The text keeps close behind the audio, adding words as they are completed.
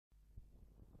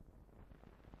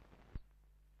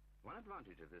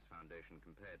advantage of this foundation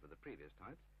compared with the previous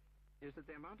types is that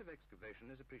the amount of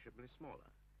excavation is appreciably smaller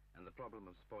and the problem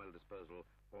of spoil disposal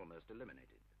almost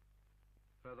eliminated.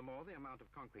 Furthermore, the amount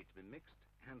of concrete to be mixed,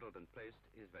 handled and placed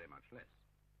is very much less.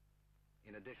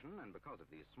 In addition, and because of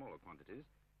these smaller quantities,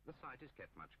 the site is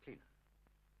kept much cleaner.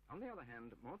 On the other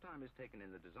hand, more time is taken in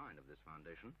the design of this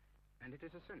foundation, and it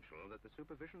is essential that the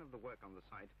supervision of the work on the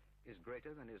site is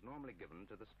greater than is normally given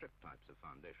to the strip types of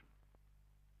foundation.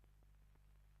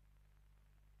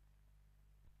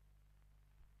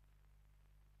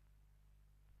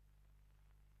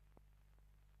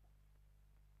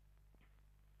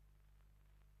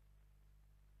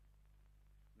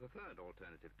 The third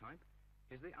alternative type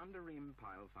is the under-ream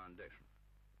pile foundation.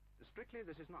 Strictly,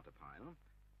 this is not a pile.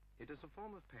 It is a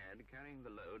form of pad carrying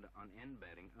the load on end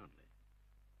bearing only.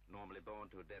 Normally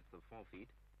bored to a depth of 4 feet,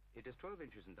 it is 12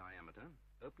 inches in diameter,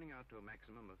 opening out to a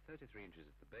maximum of 33 inches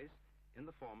at the base in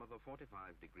the form of a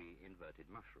 45-degree inverted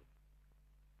mushroom.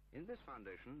 In this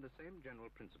foundation, the same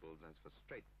general principles as for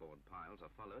straight board piles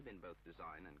are followed in both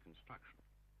design and construction.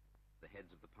 The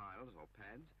heads of the piles, or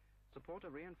pads, support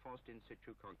a reinforced in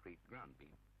situ concrete ground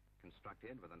beam,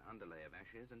 constructed with an underlay of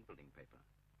ashes and building paper.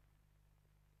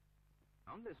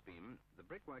 On this beam, the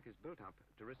brickwork is built up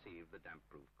to receive the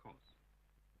damp-proof course.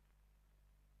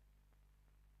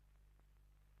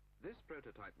 This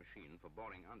prototype machine for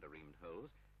boring under-reamed holes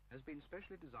has been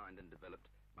specially designed and developed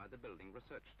by the Building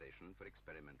Research Station for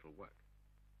experimental work.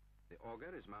 The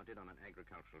auger is mounted on an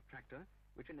agricultural tractor,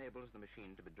 which enables the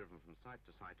machine to be driven from site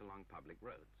to site along public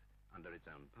roads under its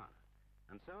own power,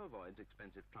 and so avoids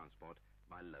expensive transport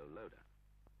by low loader.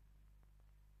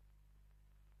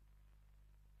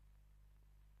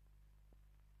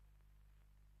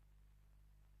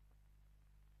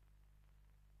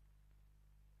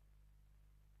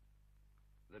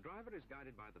 The driver is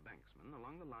guided by the banksman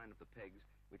along the line of the pegs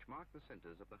which mark the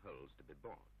centers of the holes to be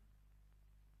bored.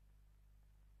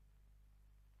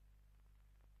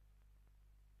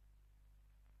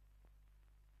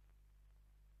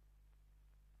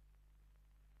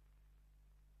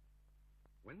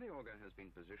 When the auger has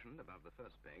been positioned above the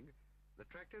first peg, the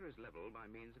tractor is leveled by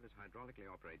means of its hydraulically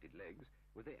operated legs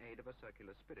with the aid of a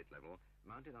circular spirit level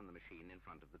mounted on the machine in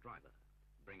front of the driver,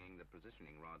 bringing the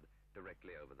positioning rod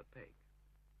directly over the peg.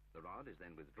 The rod is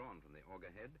then withdrawn from the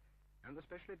auger head, and the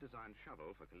specially designed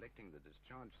shovel for collecting the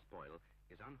discharged spoil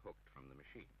is unhooked from the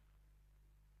machine.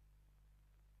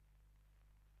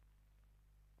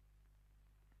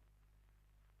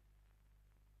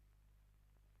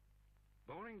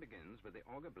 Boring begins with the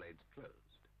auger blades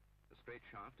closed. The straight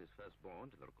shaft is first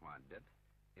bored to the required depth,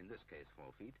 in this case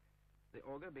 4 feet, the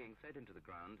auger being fed into the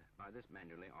ground by this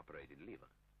manually operated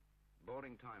lever.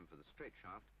 Boring time for the straight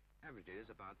shaft averages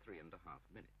about 3.5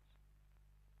 minutes.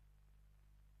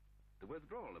 The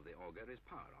withdrawal of the auger is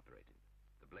power operated.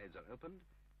 The blades are opened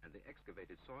and the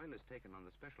excavated soil is taken on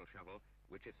the special shovel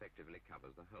which effectively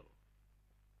covers the hole.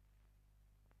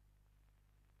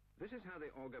 This is how the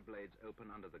auger blades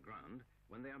open under the ground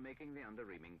when they are making the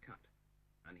under-reaming cut.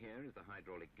 And here is the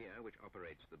hydraulic gear which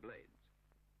operates the blades.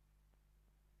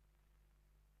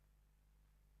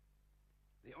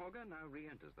 The auger now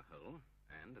re-enters the hole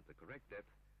and, at the correct depth,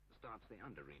 starts the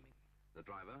under-reaming, the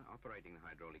driver operating the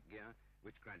hydraulic gear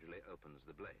which gradually opens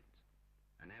the blades.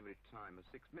 An average time of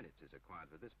 6 minutes is required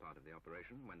for this part of the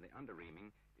operation when the under-reaming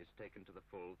is taken to the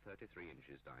full 33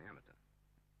 inches diameter.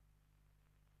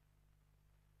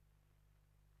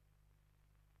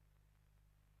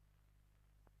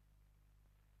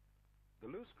 The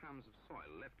loose crumbs of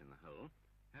soil left in the hole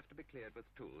have to be cleared with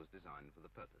tools designed for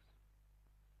the purpose.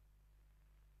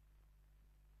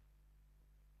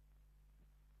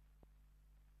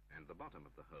 And the bottom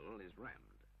of the hole is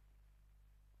rammed.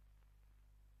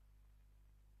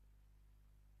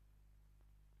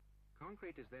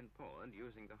 Concrete is then poured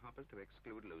using the hopper to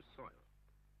exclude loose soil.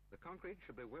 The concrete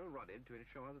should be well rodded to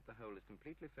ensure that the hole is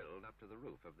completely filled up to the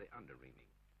roof of the under-reaming.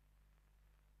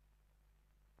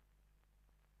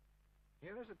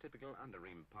 Here is a typical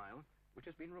under-ream pile which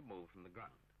has been removed from the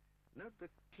ground. Note the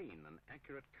clean and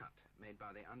accurate cut made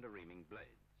by the under-reaming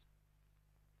blades.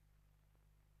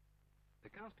 The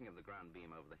casting of the ground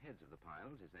beam over the heads of the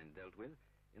piles is then dealt with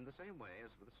in the same way as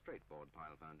for the straight board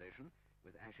pile foundation,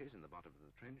 with ashes in the bottom of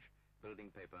the trench, building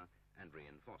paper and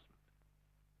reinforcement.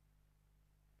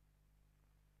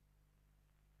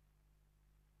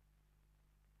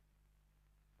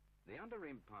 The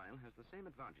under-ream pile has the same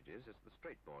advantages as the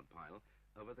straight board pile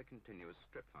over the continuous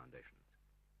strip foundations.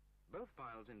 Both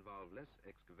piles involve less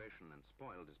excavation and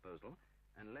spoil disposal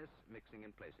and less mixing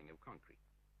and placing of concrete.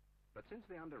 But since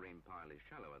the under-ream pile is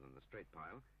shallower than the straight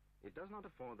pile, it does not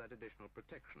afford that additional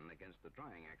protection against the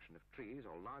drying action of trees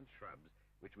or large shrubs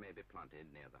which may be planted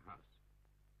near the house.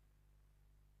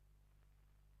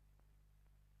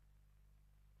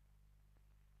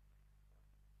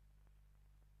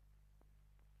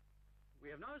 We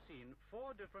have now seen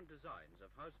 4 different designs of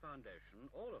house foundation,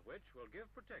 all of which will give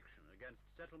protection against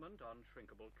settlement on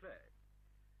shrinkable clay.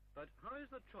 But how is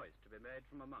the choice to be made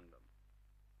from among them?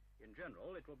 In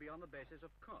general, it will be on the basis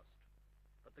of cost.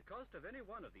 But the cost of any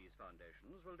one of these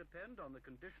foundations will depend on the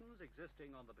conditions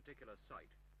existing on the particular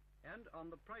site and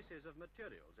on the prices of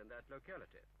materials in that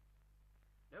locality.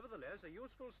 Nevertheless, a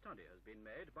useful study has been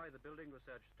made by the Building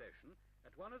Research Station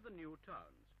at one of the new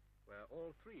towns, where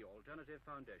all 3 alternative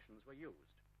foundations were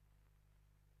used.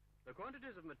 The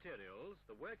quantities of materials,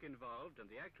 the work involved, and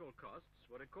the actual costs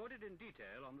were recorded in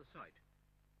detail on the site.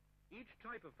 Each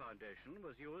type of foundation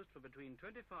was used for between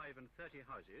 25 and 30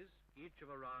 houses, each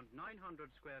of around 900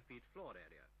 square feet floor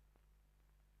area.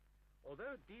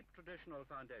 Although deep traditional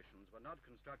foundations were not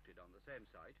constructed on the same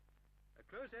site, a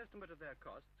close estimate of their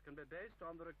costs can be based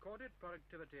on the recorded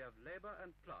productivity of labor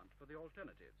and plant for the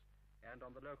alternatives, and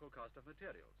on the local cost of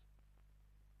materials.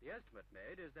 The estimate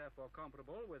made is therefore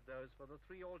comparable with those for the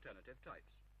 3 alternative types.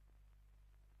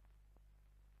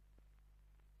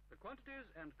 The quantities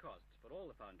and costs for all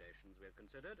the foundations we have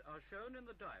considered are shown in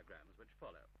the diagrams which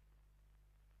follow.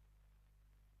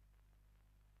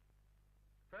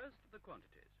 First, the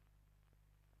quantities.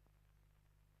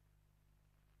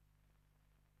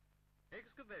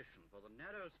 Excavation for the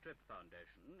narrow strip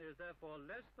foundation is therefore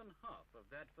less than half of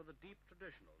that for the deep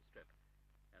traditional strip,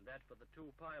 and that for the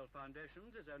 2 pile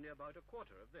foundations is only about a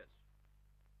quarter of this.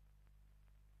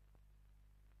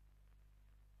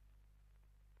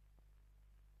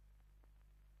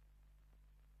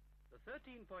 The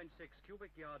 13.6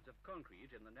 cubic yards of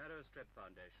concrete in the narrow strip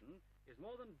foundation is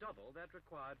more than double that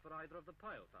required for either of the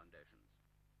pile foundations.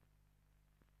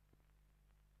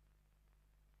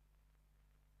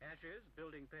 Ashes,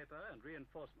 building paper, and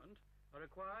reinforcement are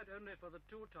required only for the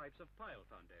 2 types of pile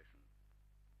foundation.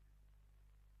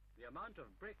 The amount of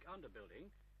brick underbuilding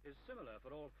is similar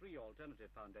for all 3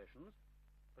 alternative foundations,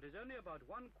 but is only about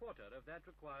 1/4 of that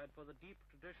required for the deep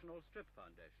traditional strip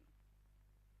foundation.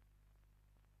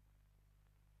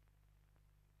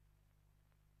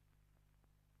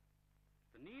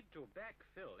 The need to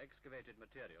backfill excavated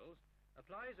materials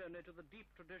applies only to the deep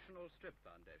traditional strip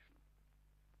foundation.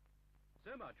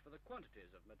 So much for the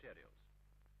quantities of materials.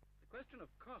 The question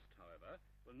of cost, however,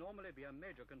 will normally be a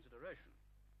major consideration.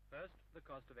 First, the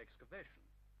cost of excavation.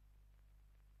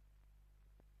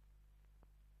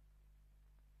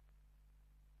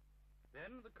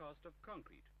 Then the cost of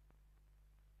concrete.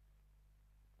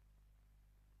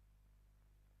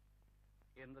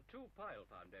 In the 2 pile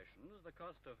foundations, the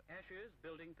cost of ashes,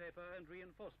 building paper, and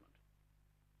reinforcement.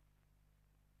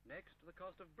 Next, the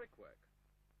cost of brickwork.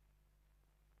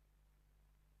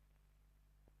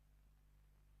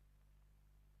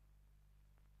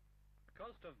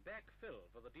 Cost of backfill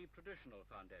for the deep traditional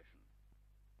foundation.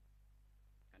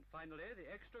 And finally, the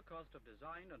extra cost of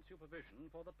design and supervision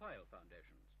for the pile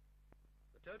foundations.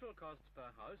 The total costs per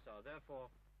house are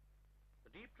therefore the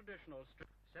deep traditional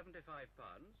strip,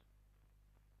 £75,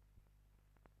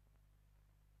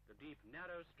 the deep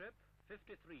narrow strip,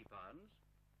 £53,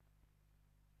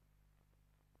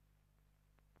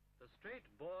 the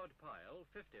straight board pile,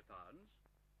 £50,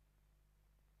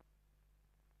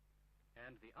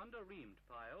 and the under-reamed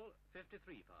pile,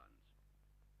 £53.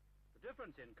 The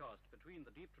difference in cost between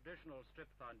the deep traditional strip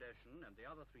foundation and the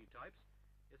other 3 types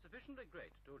is sufficiently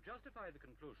great to justify the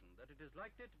conclusion that it is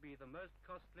likely to be the most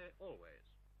costly always.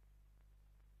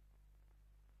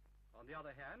 On the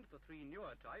other hand, the 3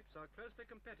 newer types are closely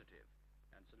competitive,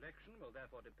 and selection will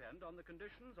therefore depend on the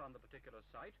conditions on the particular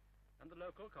site and the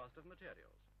local cost of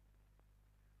materials.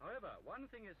 However, one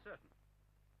thing is certain.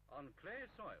 On clay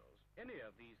soils, any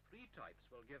of these 3 types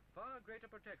will give far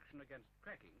greater protection against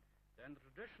cracking than the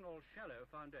traditional shallow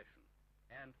foundation,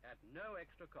 and at no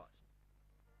extra cost.